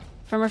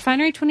From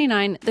Refinery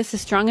 29, this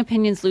is Strong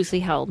Opinions Loosely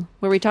Held,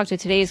 where we talk to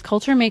today's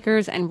culture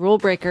makers and rule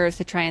breakers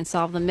to try and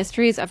solve the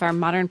mysteries of our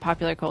modern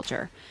popular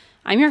culture.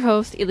 I'm your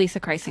host, Elisa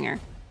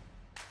Kreisinger.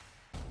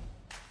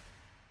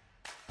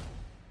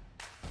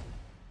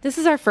 This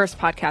is our first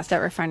podcast at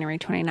Refinery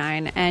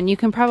 29, and you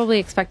can probably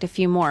expect a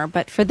few more,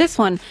 but for this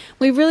one,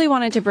 we really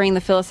wanted to bring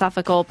the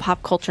philosophical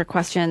pop culture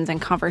questions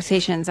and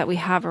conversations that we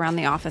have around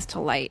the office to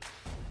light.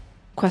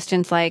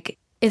 Questions like,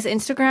 is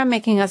Instagram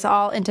making us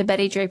all into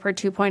Betty Draper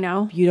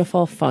 2.0?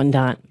 Beautiful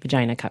fondant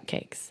vagina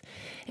cupcakes.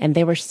 And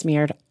they were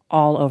smeared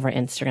all over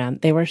Instagram.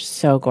 They were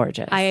so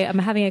gorgeous. I am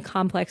having a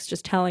complex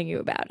just telling you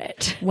about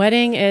it.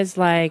 Wedding is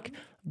like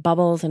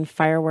bubbles and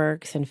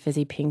fireworks and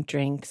fizzy pink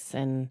drinks.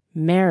 And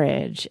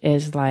marriage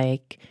is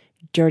like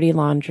dirty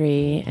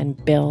laundry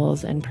and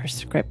bills and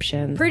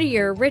prescriptions.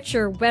 Prettier,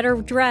 richer, better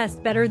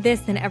dressed, better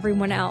this than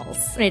everyone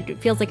else. And it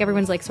feels like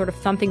everyone's like sort of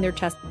thumping their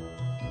chest.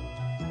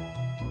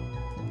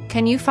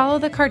 Can you follow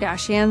the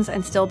Kardashians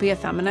and still be a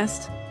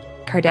feminist?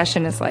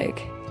 Kardashian is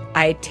like,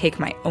 I take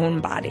my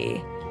own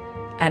body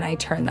and I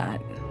turn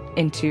that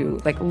into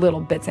like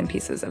little bits and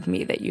pieces of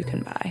me that you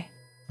can buy.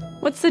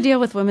 What's the deal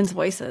with women's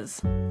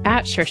voices?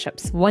 At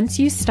Sherships, once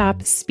you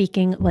stop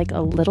speaking like a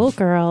little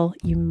girl,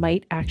 you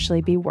might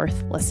actually be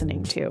worth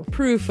listening to.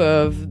 Proof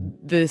of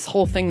this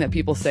whole thing that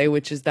people say,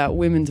 which is that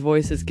women's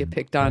voices get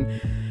picked on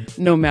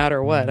no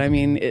matter what. I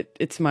mean,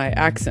 it's my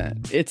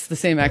accent. It's the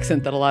same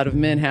accent that a lot of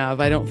men have.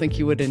 I don't think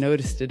you would have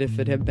noticed it if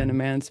it had been a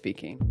man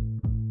speaking.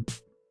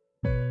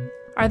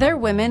 Are there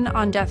women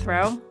on death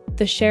row?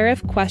 The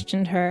sheriff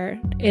questioned her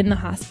in the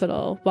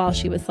hospital while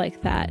she was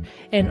like that.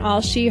 And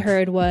all she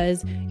heard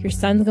was, your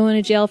son's going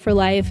to jail for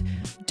life.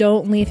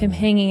 Don't leave him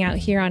hanging out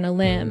here on a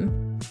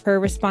limb. Her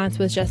response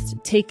was just,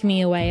 take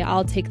me away.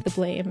 I'll take the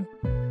blame.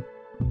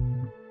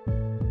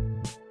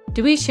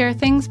 Do we share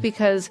things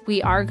because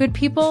we are good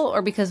people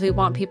or because we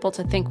want people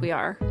to think we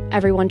are?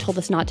 Everyone told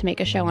us not to make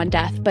a show on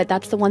death, but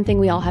that's the one thing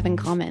we all have in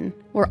common.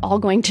 We're all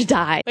going to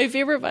die. My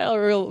favorite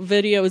viral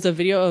video is a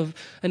video of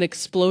an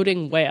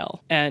exploding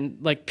whale, and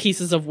like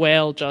pieces of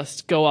whale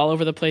just go all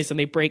over the place and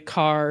they break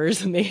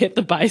cars and they hit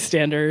the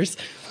bystanders.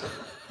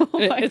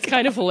 It's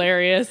kind of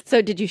hilarious.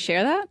 So did you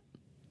share that?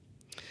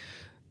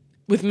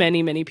 With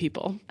many, many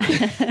people.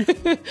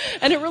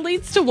 And it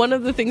relates to one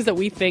of the things that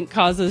we think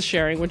causes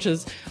sharing, which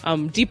is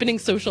deepening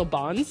social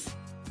bonds.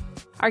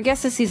 Our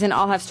guests this season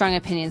all have strong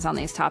opinions on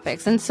these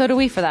topics, and so do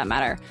we for that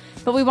matter.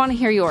 But we want to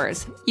hear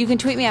yours. You can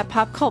tweet me at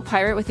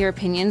PopCultPirate with your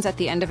opinions at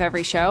the end of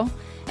every show,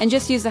 and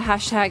just use the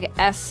hashtag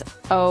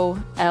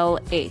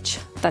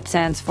SOLH. That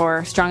stands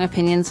for Strong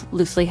Opinions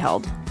Loosely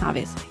Held,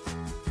 obviously.